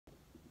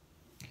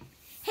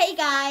Hey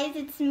guys,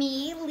 it's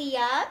me,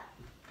 Leah,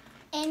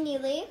 and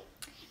Neely.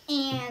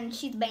 and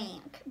she's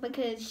back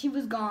because she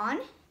was gone,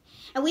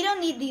 and we don't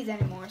need these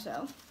anymore,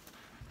 so.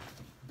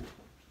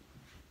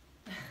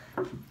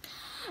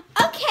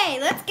 Okay,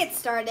 let's get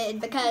started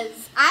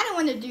because I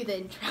don't want to do the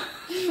intro.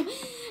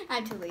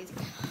 I'm too lazy.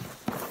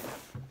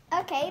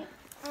 Okay.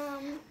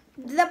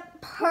 The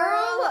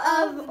Pearl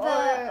of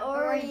the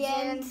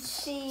Orient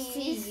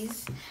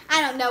Seas. I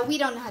don't know. We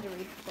don't know how to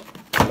read.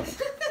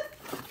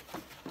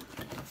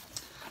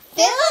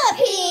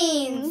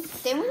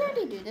 Philippines. Didn't we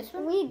already do this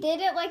one? We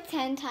did it like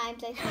 10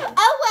 times, I think.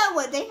 Oh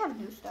well, they have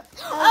new stuff.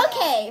 Oh,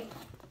 Okay.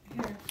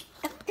 Here,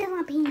 The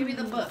Philippines. give me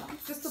the book.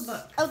 Just the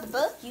book. Oh, the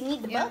book? You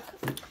need the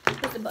Yep. book?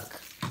 Where's the book?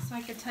 So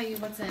I can tell you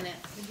what's in it.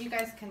 You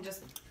guys can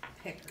just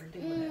pick or do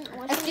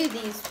whatever. Let's do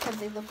these because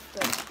they look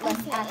good. Less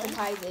Okay.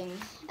 appetizing.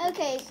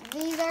 Okay,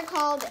 these are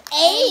called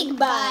Egg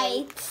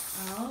bites.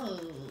 Oh.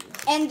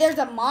 And there's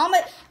a mama.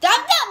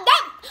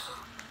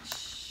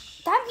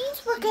 That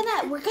means we're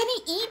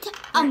gonna eat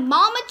a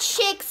mama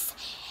chick's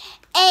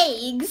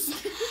eggs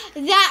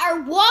that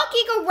are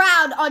walking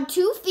around on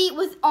 2 feet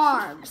with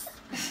arms.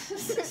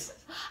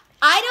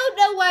 I don't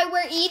know why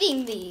we're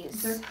eating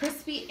these. They're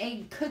crispy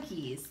egg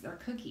cookies. They're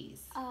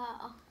cookies.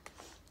 Open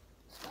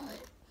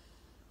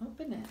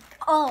it.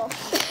 Oh.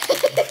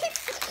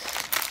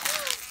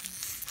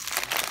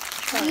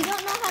 You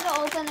don't know how to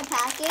open a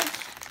package?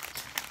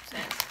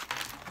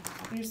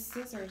 There's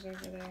scissors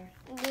over there.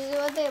 This is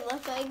what they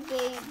look like.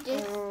 They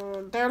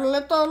just They're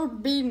little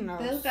They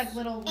beaners. look like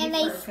little and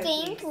they wafer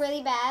stink cookies.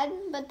 really bad,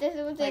 but this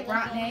is what they Like look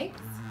rotten like.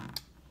 eggs.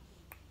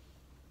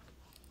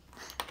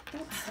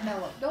 Don't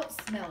smell it. Don't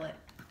smell it.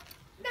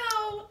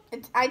 No.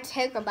 I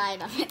take a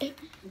bite of it.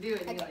 Do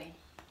it, Okay. Neely.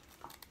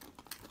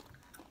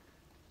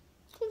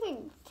 It's like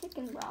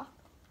chicken broth.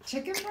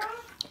 Chicken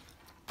broth?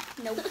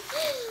 Nope.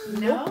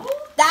 No.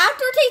 The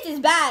aftertaste is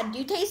bad. Do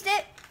you taste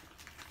it?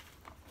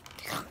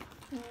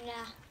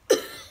 Nah.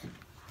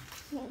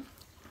 No.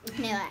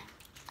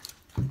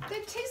 They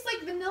taste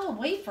like vanilla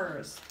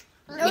wafers.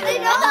 No, they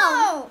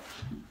don't.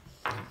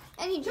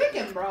 Any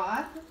Chicken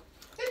broth.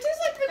 It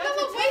tastes like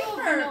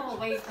vanilla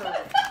wafer.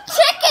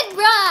 Chicken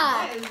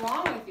broth. What is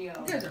wrong with you? You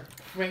guys are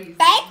crazy.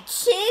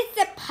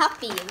 Betches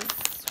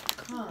puppies.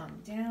 Calm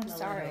down a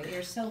Sorry. little.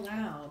 You're so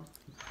loud.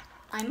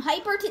 I'm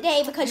hyper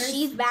today because There's-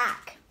 she's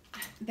back.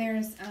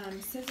 There's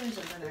scissors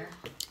over there.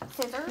 It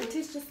Scissors?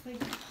 tastes just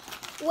like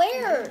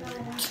Where?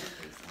 vanilla wafer.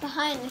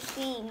 behind the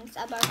scenes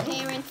of our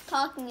parents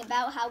talking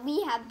about how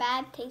we have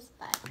bad taste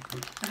buds.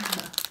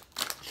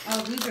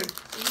 Oh, these are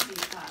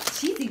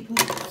cheesy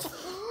poodles.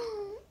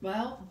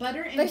 Well,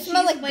 butter and They cheese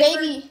smell like flavored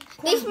baby.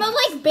 corn They smell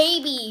dogs. like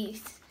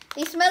babies.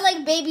 They smell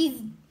like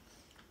babies.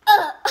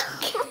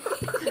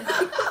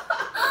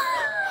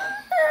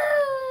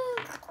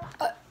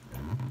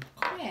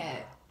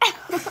 Quit.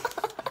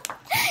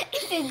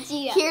 It's a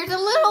Gia. Here's a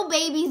little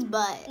baby's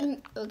butt.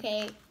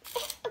 Okay.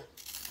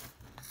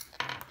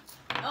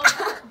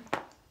 Oh,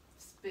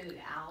 spit it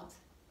out.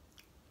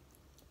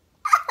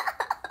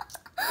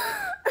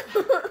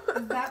 Is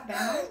that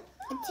bad? It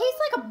tastes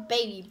like a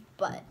baby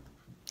butt.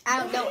 I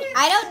don't know.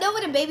 I don't know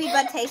what a baby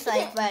butt tastes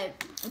like, but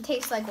it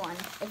tastes like one.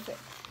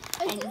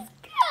 And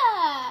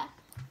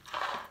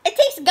it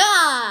tastes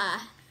ga.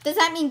 Does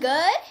that mean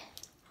good?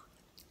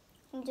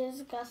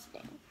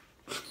 Disgusting.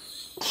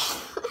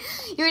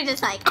 You were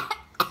just like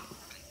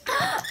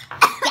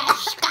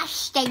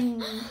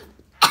disgusting.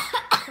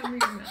 For some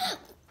reason.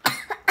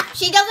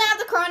 She doesn't have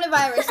the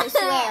coronavirus, I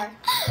swear.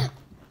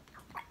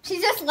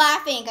 She's just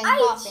laughing and I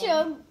coughing.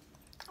 choked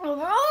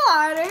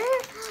water.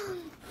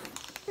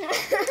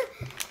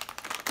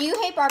 Do you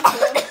hate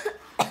barbecue?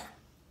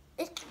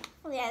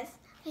 Yes,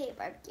 I hate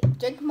barbecue.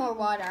 Drink more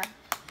water.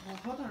 Well,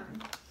 hold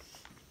on.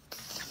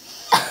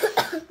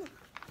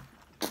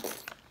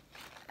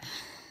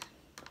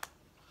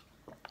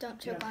 Don't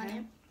choke on okay?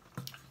 it.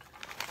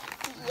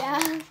 Yeah.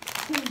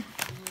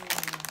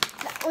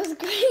 That was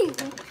crazy.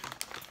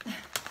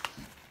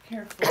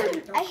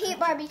 Careful. I hate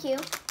barbecue.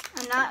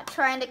 I'm not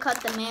trying to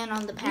cut the man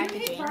on the You hate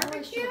packaging.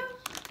 barbecue?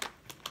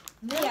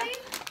 Really? Yeah.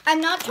 I'm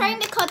not trying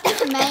to cut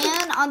this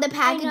man on the know.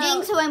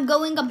 packaging, so I'm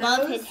going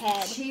above Those his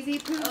head. cheesy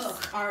poops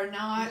Ugh. are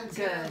not That's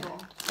good.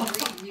 terrible.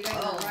 You guys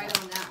are right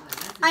on that one.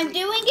 That's a I'm big-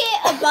 doing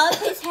it above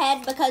his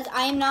head because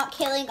I am not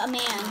killing a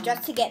man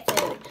just to get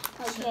food.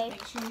 Okay.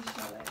 Make sure you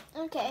show it.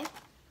 Okay.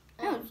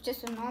 No, it's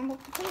just a normal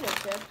potato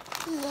chip.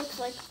 It looks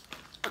like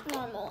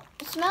normal.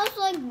 It smells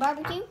like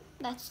barbecue.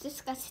 That's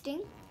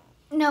disgusting.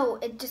 No,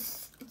 it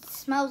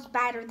smells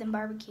badder than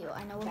barbecue.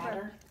 I know what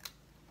Batter.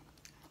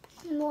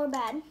 More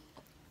bad.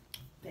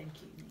 Thank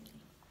you.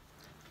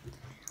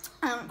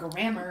 Um,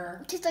 Grammar.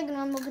 It tastes like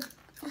normal. Is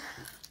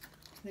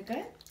it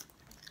good?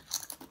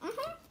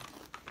 mhm.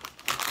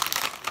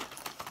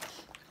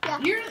 Yeah.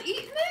 You're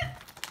eating it?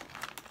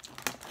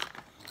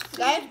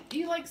 Good?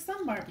 You like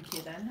some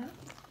barbecue then, huh?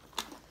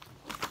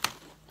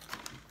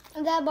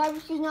 That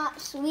barbecue's not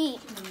sweet.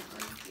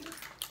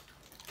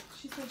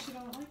 She said she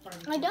don't like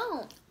barbecue. I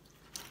don't.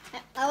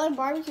 I like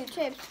barbecue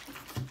chips,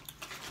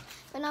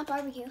 but not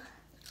barbecue.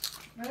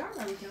 They are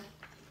barbecue.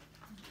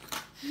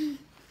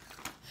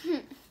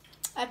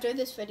 After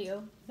this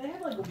video. They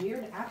have like a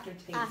weird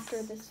aftertaste.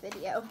 After this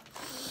video.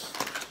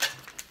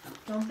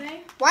 Don't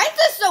they? Why is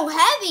this so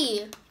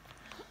heavy?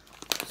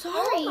 Sorry.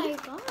 Oh my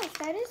gosh,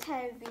 that is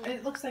heavy.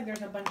 It looks like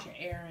there's a bunch of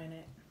air in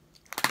it.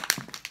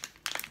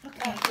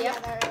 Okay. Yep. Yeah,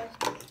 there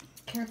is.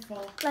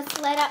 Careful. Let's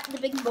let up the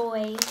big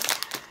boys.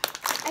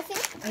 I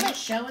think Are you like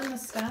showing the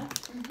stuff?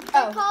 they're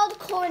Oh, called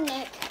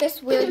Cornick.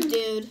 this weird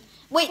dude.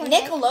 Wait, Corn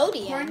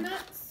Nickelodeon. Corn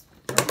nuts?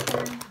 Or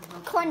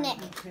corn? Cornick.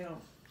 Me too.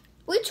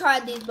 We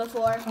tried these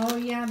before. Oh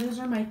yeah, those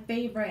are my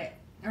favorite.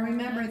 I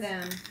remember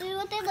them. See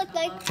what they look I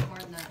like? love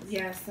corn nuts.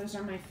 Yes, those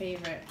are my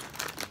favorite.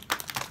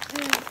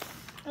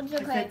 It's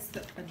If okay. it's the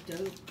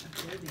Adobe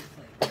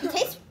flavor. It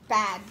tastes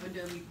bad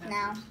Adobe peppers.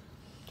 now.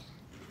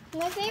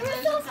 My favorite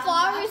Thumbs so up,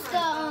 far thumbs is up, the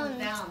thumbs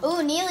down.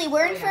 Ooh, Neely,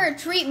 we're in Oh, for a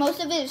treat. Most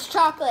of it is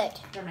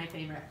chocolate. They're my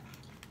favorite.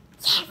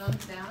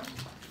 Thumbs down.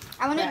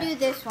 I want to Yeah. do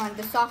this one,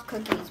 the soft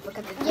cookies,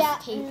 because it just yeah,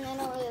 tastes. and I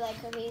don't really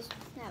like cookies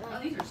that Oh,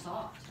 much. these are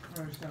soft.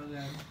 They're so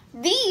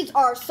good. These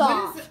are What,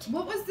 soft. is it,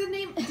 what was the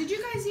name? Did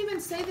you guys even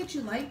say that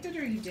you liked it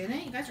or you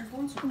didn't? You guys are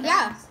going so fast.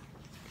 Yeah.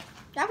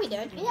 Yeah, we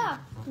did. Yeah,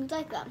 we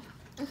like them.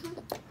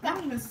 I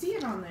don't even see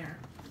it on there.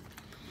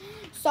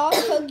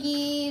 Soft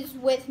cookies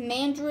with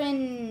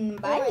mandarin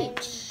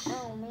bites.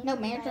 Oh, No,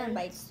 mandarin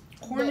bites.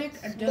 Cornick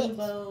Bits.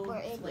 Adobo Or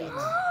it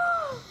flavor.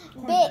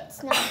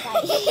 Bits, not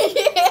bites.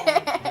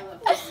 I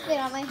love it. Spit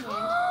on my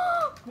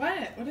hand.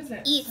 What? What is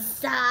it?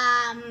 It's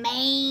a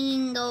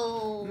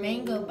mango.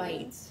 Mango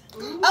bites.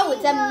 Oh,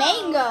 it's a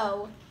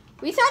mango.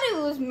 We thought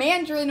it was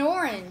mandarin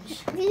orange.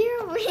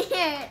 You're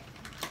weird.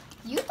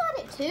 You thought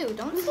it too.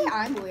 Don't say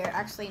I'm weird.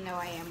 Actually, no,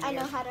 I am weird. I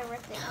know how to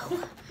rip it.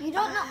 You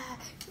don't know.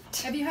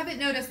 If you haven't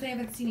noticed, they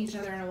haven't seen each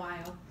other in a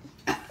while.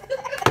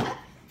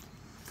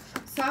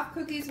 Soft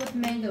cookies with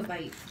mango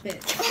bite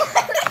bits.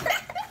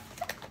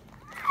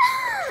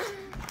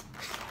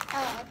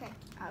 Oh, okay.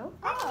 Oh.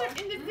 Oh,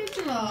 they're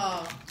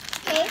individual.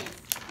 Okay,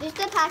 just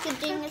the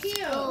packaging So is cute.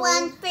 full.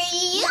 One for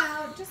you.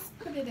 Wow, just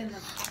put it in the.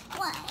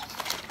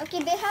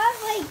 Okay, they have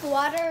like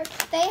water.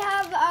 They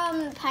have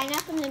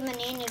pineapples and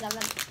bananas on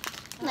them.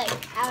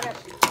 Like out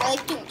of. I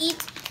like to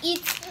eat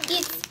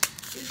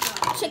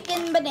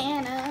chicken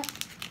banana.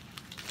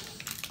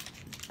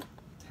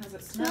 How's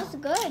it smell? Smells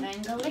good.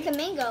 Mango. Like a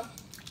mango.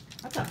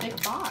 That's a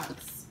big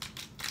box.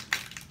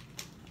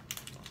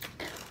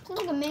 It's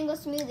like a mango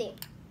smoothie.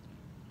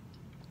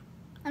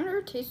 I've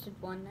never tasted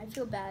one. I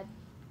feel bad.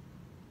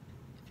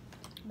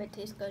 But it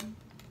tastes good.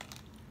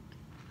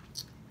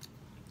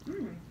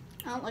 Mm.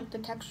 I don't like the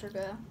texture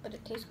though, but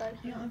it tastes good.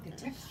 You don't like the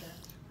texture.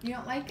 You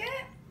don't like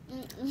it?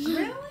 Mm-mm.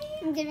 Really?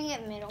 I'm giving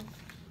it middle.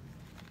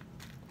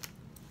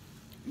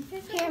 You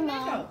think Here, it's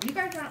Mom. mango. You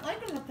guys aren't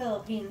liking the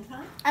Philippines,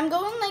 huh? I'm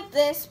going like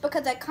this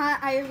because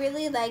I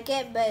really like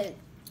it, but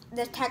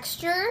the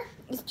texture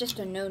is just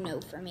a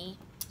no-no for me.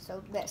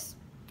 So this.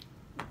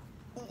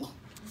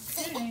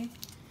 Okay.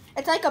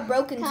 It's like a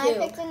broken Can I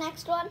tube. pick the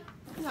next one?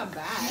 Not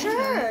bad.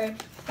 Sure.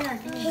 Here,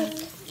 give me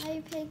this.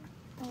 I pick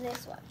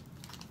this one.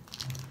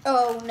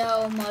 Oh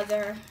no,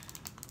 mother.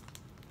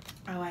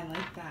 Oh, I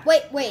like that.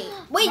 Wait.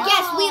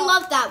 Yes, we No.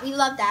 love that. We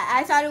love that.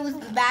 I thought it was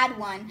the bad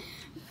one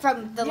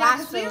from the yeah,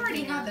 last 'cause we already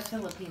Filipino. got the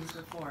Philippines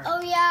before.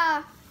 Oh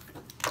yeah.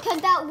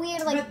 Cause that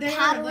weird like but they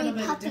have a powdery little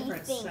bit of puffy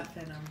different thing. stuff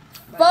in them.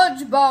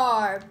 Fudge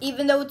bar,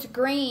 even though it's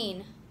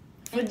green.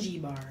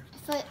 Fudgy bar.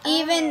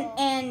 Even Oh.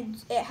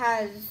 and it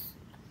has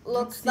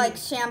looks Let's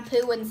like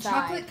shampoo inside.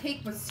 Chocolate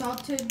cake with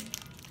salted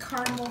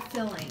caramel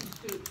filling.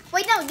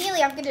 Wait, no,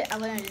 Neely, I'm gonna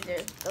do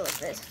go with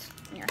this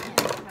in your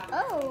hand.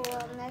 Oh,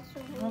 that's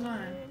a Hold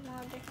on.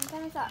 different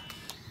kind of thought.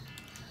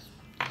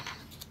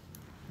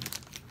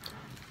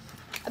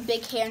 A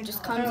big hand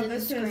just comes Oh, in the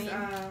this screen. is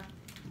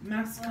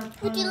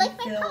mascarpone Would you like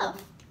my filled.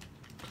 puff?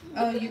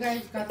 Oh, you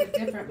guys got the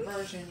different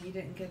version. You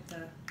didn't get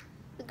the.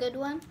 The good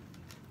one.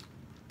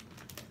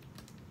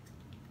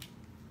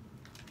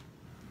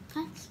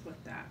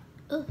 Split that.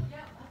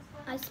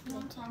 I split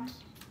it.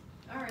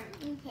 All right.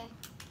 Okay.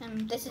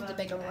 This is the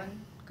bigger Okay.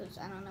 one because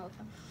I don't know if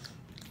I'm.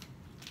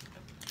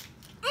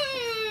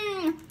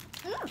 Mm.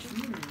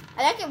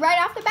 I like it right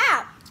off the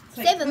bat. It's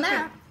like Save them coco-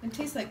 out. It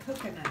tastes like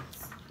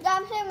coconuts. Yeah,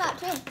 I'm saying that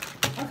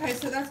too. Okay,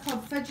 so that's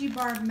called Fudgy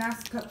Bar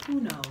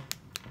Mascarpone.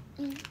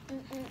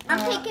 I'm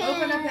taking-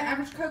 Open up the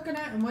average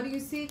coconut, and what do you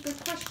see?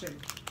 Good question.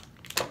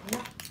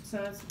 Yep.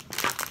 So it's,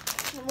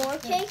 More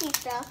cakey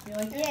stuff. you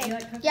like it? Yeah. You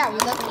like coconut? Yeah, we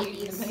love Oh,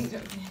 cookies.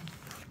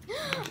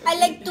 I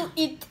like to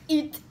eat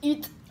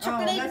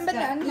chocolate oh, and that's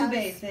that bananas.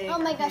 ube thing. Oh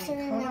my gosh, I think.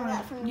 remember Hold on.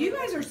 that from You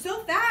guys are so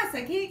fast.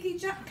 I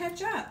can't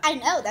catch up. I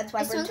know, that's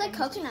why It we're smells like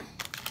trying- coconut.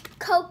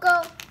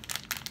 Cocoa.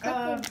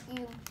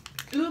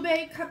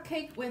 Ube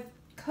cupcake with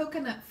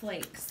coconut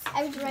flakes.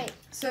 I was right.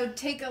 So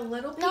take a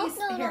little piece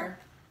No, here.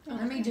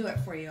 Let me do it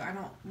for you. I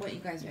don't want you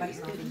guys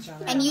biting off each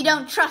other. And you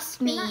don't trust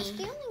me. You're not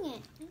stealing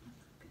it.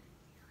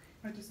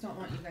 I just don't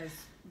want you guys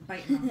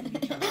biting off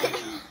of each other.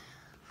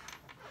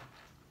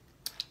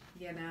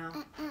 You know.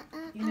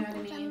 You know what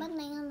I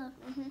mean?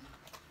 Mhm.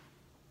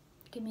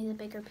 Give me the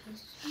bigger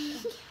piece.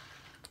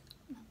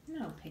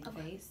 No, pig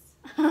face.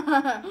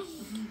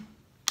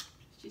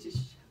 She just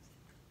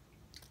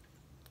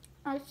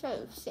I should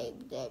have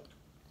saved it.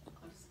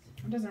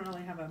 It doesn't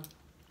really have a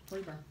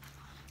flavor.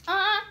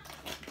 Uh,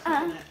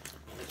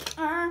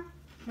 What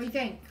do you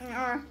think?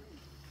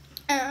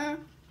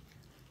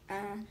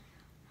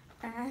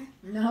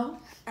 No?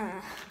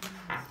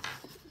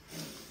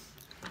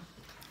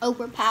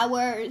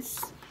 Overpowers.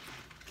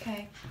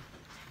 Okay.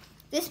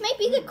 This might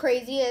be the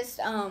craziest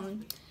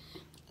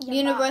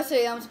Universal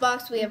Yums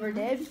box we ever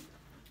did.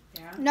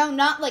 Yeah. No,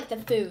 not like the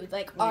food,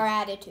 like our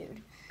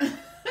attitude. No?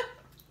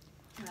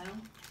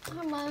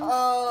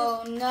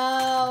 Oh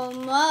no,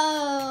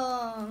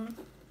 Mom!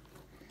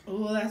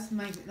 Oh, that's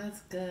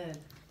good.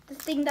 The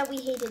thing that we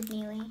hated,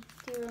 Neely.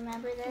 Do you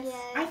remember this?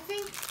 I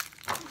think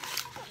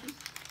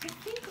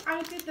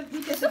I did we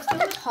did This the looks like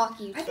a Philippines.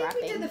 talkie I think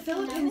we did the wrapping.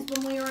 Philippines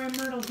when we were in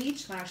Myrtle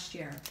Beach last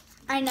year.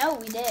 I know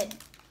we did.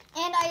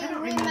 And I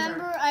don't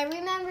remember. I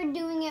remember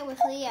doing it with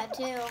Leah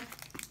too.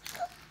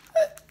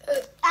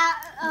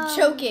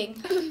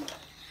 Choking.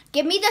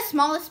 Give me the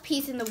smallest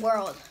piece in the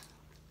world.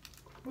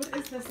 What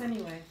is this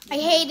anyway? I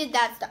hated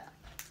that stuff.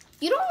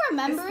 You don't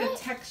remember It's the it?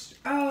 texture.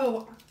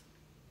 Oh,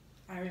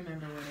 I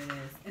remember what it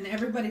is. And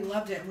everybody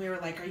loved it. And we were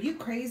like, are you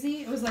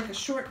crazy? It was like a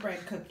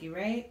shortbread cookie,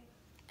 right?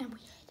 And we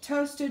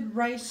Toasted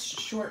rice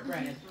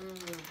shortbread.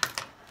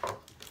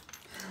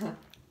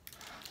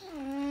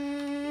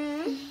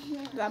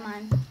 got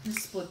mine. Just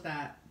split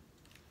that.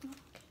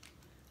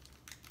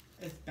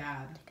 It's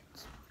bad.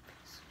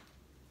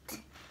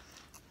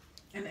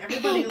 And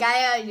everybody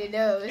Guy on your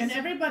nose. and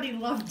everybody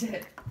loved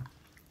it.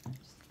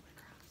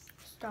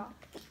 Stop.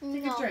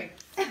 Take a drink.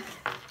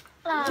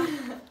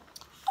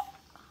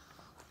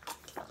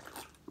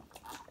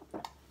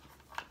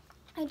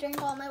 I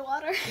drank all my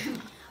water.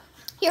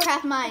 Here,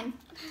 have mine.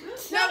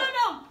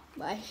 No.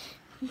 Bye.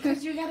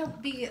 Because you gotta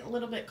be a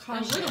little bit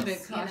cautious. A little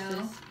bit you know?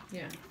 cautious.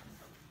 Yeah.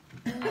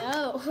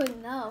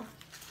 No.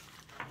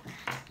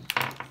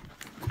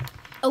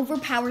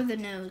 Overpower the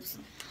nose.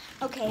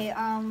 Okay,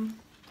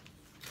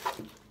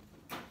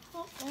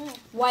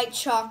 white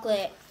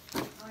chocolate.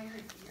 Oh, your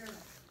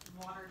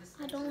water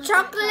I don't like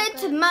Chocolate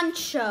chocolate.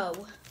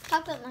 muncho.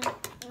 Chocolate munch.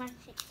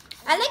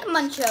 I like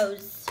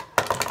munchos.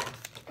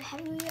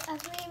 Have we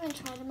even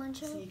tried a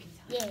muncho? So you can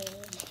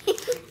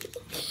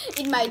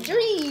Yeah. In my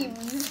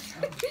dreams.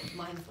 tell.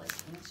 Mine's like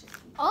ancient.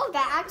 Oh,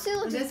 that actually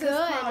looks This good.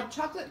 is called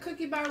chocolate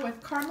cookie bar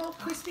with caramel,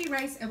 crispy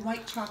rice, and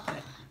white chocolate.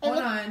 It Hold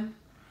look- on.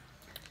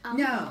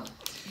 No.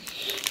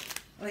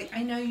 Like,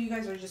 I know you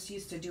guys are just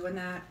used to doing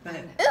that, but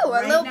Ooh, a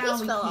right little now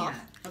piece we fell can't.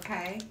 off.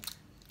 Okay?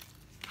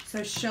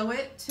 So show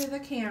it to the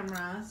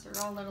camera. Those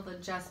are all little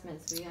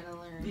adjustments we gotta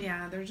learn.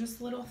 Yeah, they're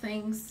just little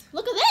things.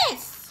 Look at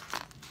this.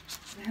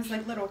 It has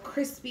like little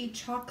crispy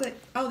chocolate.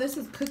 Oh, this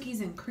is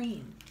cookies and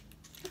cream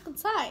Look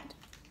inside.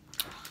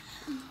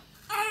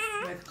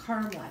 with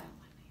caramel.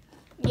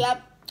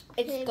 Yep.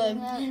 It's Okay, good.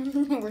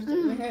 then We're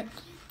doing it.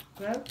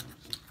 Good?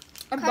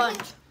 A bunch.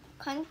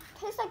 Kind of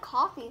tastes like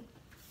coffee.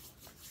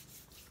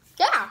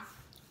 Yeah.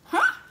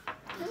 Huh?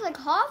 Tastes like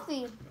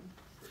coffee.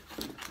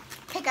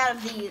 Pick out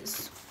of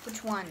these.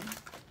 Which one?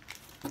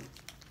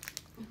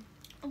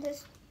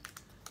 This.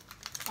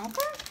 Okay.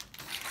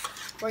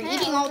 We're Yeah,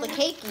 eating all the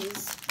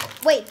cakeys.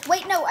 Wait,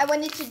 no. I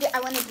want to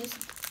do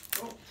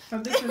some. Oh,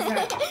 this is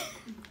that.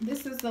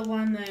 This is the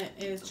one that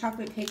is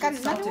chocolate cake Got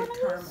with another salted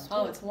one of caramel.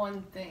 Oh, it's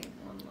one thing,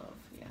 one loaf,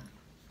 yeah.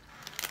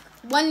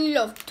 1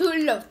 loaf, 2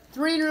 loaf,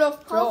 3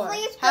 loaf, 4. Hopefully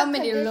it's How good,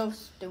 many 'cause this-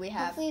 loaves do we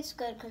have? Hopefully it's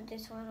good because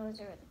this one was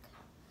really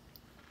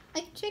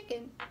Like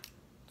chicken.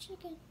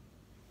 chicken.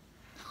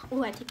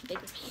 Oh, I take a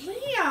bigger piece.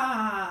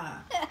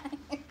 Leah!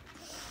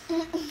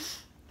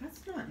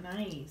 That's not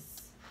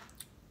nice.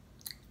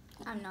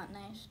 I'm not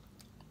nice.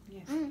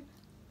 Yes.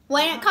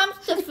 When it comes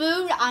to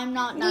food, I'm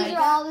not These nice.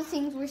 are all the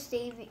things we're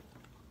saving.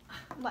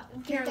 What?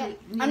 Carly,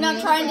 I'm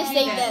not trying to look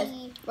save what you get.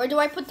 this. Where do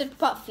I put the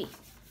puffy?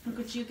 Look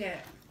what you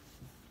get.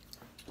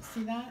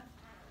 See that?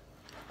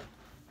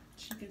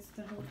 She gets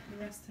the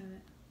rest of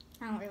it.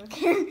 I don't really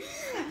care.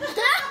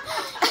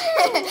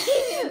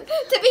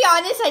 To be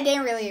honest, I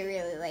didn't really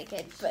like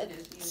it, but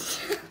it's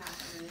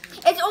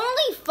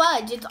only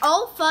fudge. It's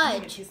all I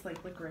think it fudge. tastes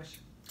like licorice.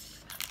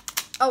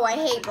 Oh, I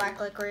hate black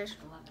licorice.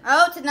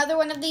 Oh, it's another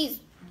one of these.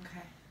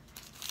 Okay.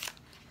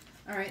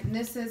 All right, and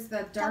this is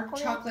the dark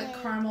chocolate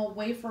Chocolate. caramel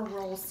wafer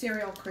roll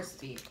cereal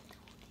crispy.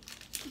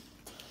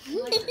 I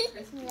like the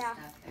crispy Yeah.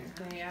 stuff there.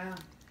 Okay, yeah.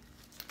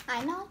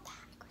 I know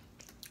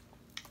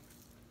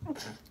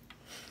that.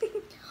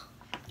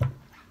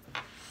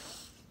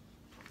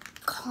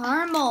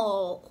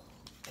 Caramel.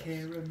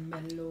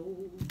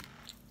 Caramello.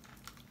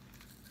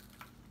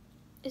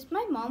 Is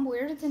my mom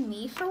weirder than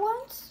me for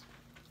once?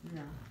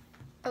 No.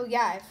 Oh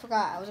yeah, I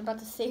forgot. I was about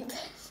to say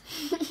this.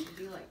 I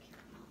do like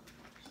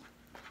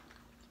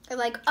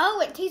caramel. Like,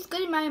 oh, it tastes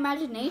good in my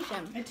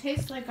imagination. It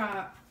tastes like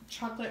a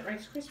chocolate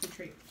Rice Krispie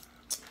treat.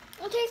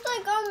 It tastes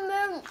like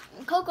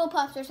Cocoa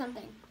Puffs or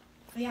something.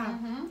 Yeah.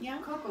 Mm-hmm. Yeah.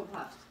 Cocoa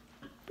Puffs.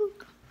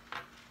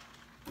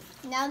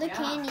 Now the Yeah.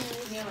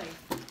 candies. Really.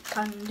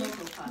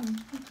 Cocoa Puffs.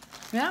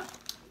 Yeah.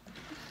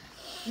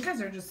 You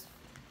guys are just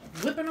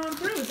whipping on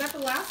through. Is that the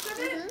last of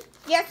it?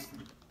 Yes.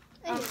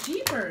 Oh,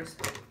 jeepers.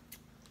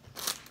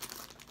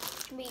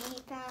 We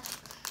eat fast.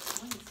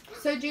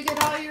 So did you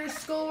get all your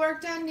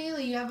schoolwork done,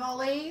 Neely? You have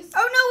all A's?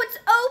 Oh no, it's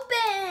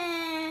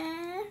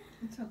open.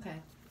 It's okay.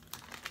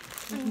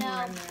 There's more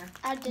No, in there.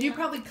 I did You not.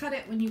 probably cut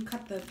it when you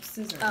cut the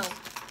scissors. Oh.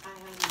 I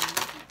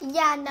have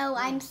Yeah, no,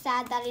 I'm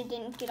sad that I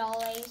didn't get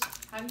all A's.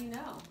 How do you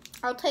know?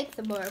 I'll take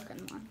the broken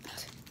one.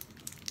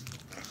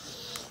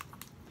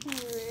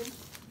 Rude.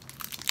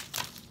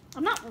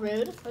 I'm not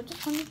rude. I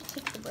just wanted to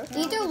take the broken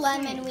one. These are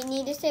lemon. We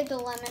need to save the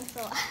lemon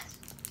for last.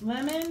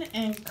 Lemon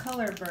and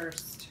color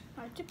burst.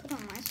 I have to put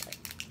on my side.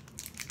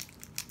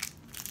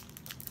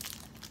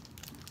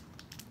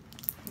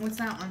 What's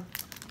that one?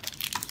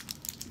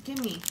 Give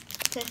me.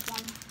 This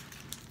one.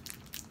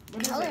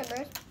 What is Color it?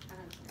 burst. I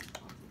don't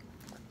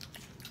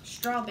care.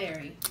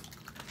 Strawberry.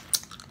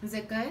 Is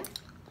it good?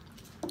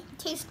 It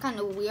tastes kind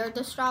of weird,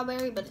 the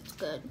strawberry, but it's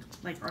good.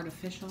 Like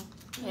artificial?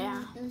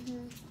 Yeah.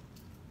 Mm-hmm.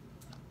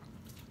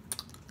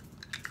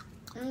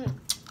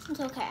 It's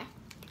okay.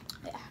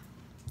 Yeah.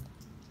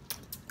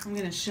 I'm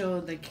gonna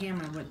show the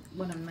camera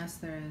what a mess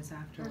there is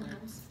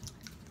afterwards.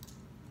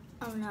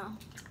 Oh no.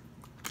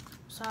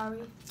 Sorry.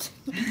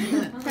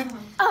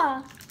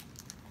 Oh.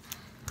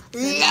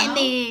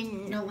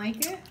 You don't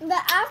like it?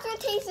 The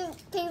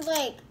aftertaste tastes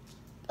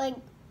like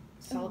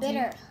Salty?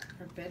 bitter.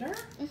 Or bitter?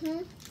 Mm-hmm.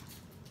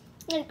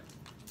 Like,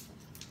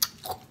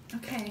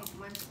 Okay. Oh,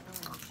 mine's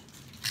orange.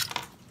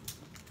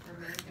 Or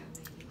mango,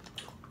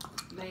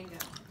 maybe. Mango.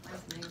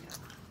 Mine's mango.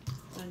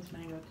 Mine's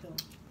mango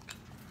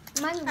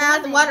too. mine's The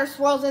lemon. water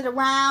swirls it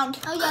around.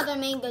 Oh yeah, they're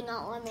mango,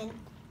 not lemon.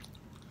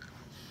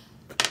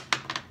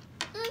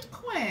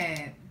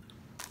 Quit.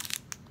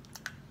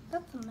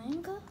 That's a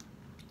mango?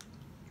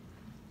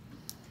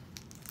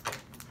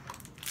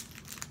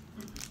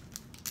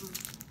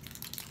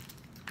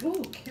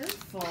 Ooh,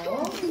 careful.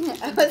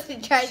 I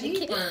wasn't trying to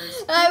get.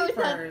 Jeepers. I was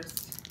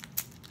Creepers.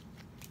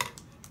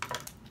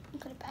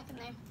 Put it back in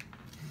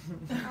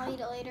there. I'll eat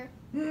it later.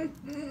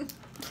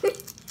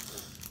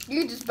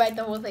 You just bite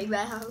the whole thing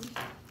down.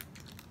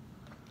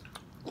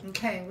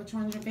 Okay, which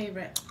one's your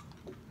favorite?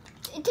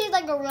 It tastes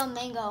like a real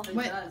mango. It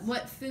What does.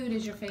 what food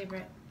is your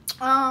favorite?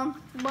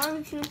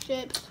 Barbecue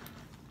chips.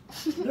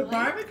 The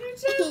barbecue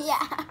chips?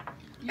 Yeah.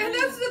 You And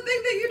that's the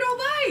thing that you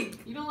don't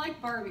like. You don't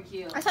like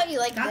barbecue. I thought you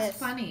liked That's this.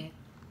 funny.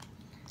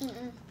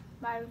 Mm-mm.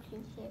 Barbecue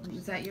chips.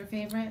 Is that your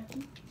favorite? I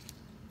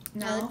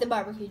No. like the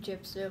barbecue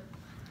chips too.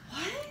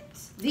 What?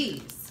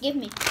 These. Give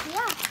me.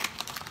 Yeah.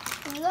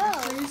 So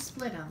Those. you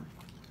split them.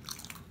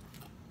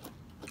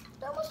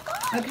 They're almost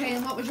gone. Okay,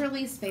 and what was your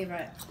least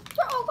favorite?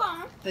 They're all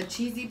gone. The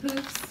cheesy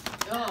poofs?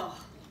 Oh.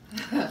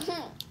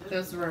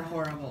 Those were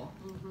horrible.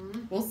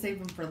 Mm-hmm. We'll save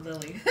them for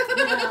Lily.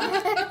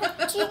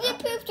 Cheesy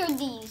poofs or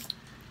these?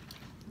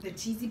 The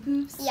cheesy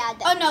poofs? Yeah.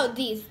 Oh no,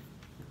 these.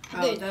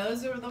 Oh,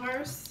 those are the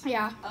worst?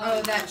 Yeah.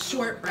 Oh, that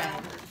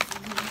shortbread.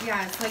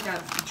 Yeah, it's like a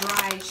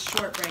dry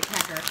shortbread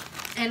cracker.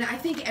 And I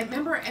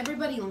remember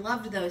everybody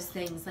loved those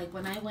things. Like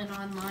when I went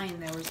online,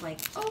 there was like,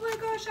 oh my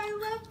gosh, I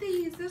love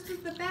these. This is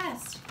the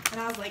best. And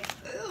I was like,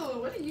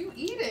 ew, what are you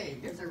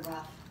eating? Those are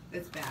rough.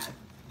 It's bad.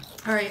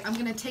 All right, I'm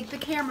going to take the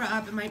camera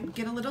up. It might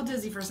get a little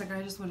dizzy for a second.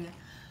 I just want to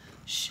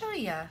show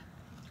you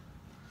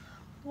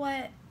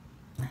what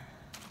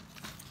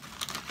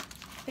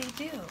they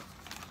do.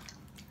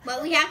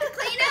 But we have to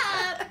clean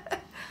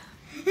up.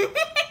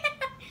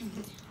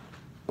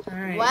 All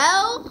right.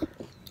 Well,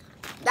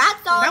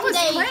 that's all that was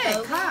today, quick,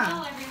 folks. huh?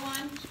 Hello,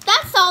 everyone.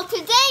 That's all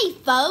today,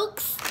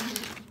 folks.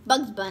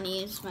 Bugs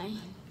Bunny is my.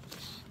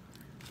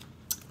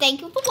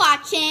 Thank you for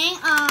watching.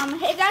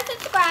 Hit that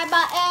subscribe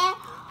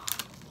button.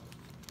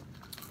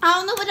 I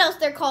don't know what else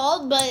they're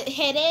called, but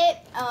hit it.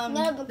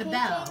 The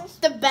bell.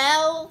 The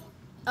bell.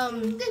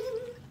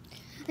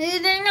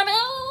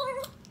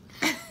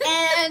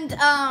 And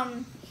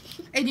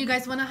And you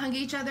guys want to hug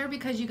each other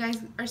because you guys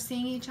are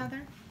seeing each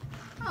other?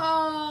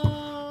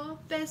 Oh,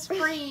 best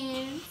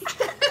friends.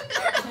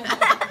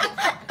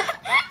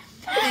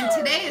 And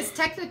today is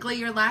technically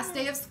your last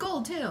day of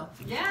school, too.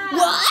 Yeah.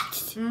 what?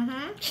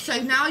 Mm-hmm.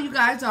 So now you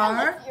guys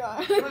are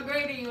What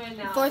grade are you in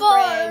now? Fourth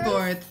grade.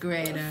 fourth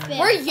graders.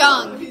 We're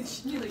young.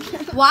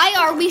 Why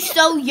are we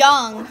so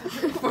young?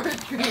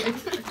 Fourth grade.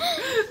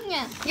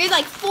 Yeah. You're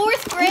like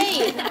fourth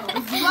grade.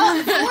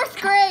 Fourth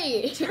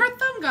grade. Her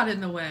thumb got in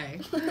the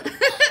way.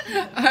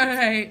 All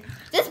right.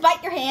 Just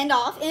bite your hand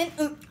off and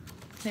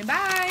Say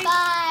bye.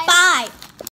 Bye. bye.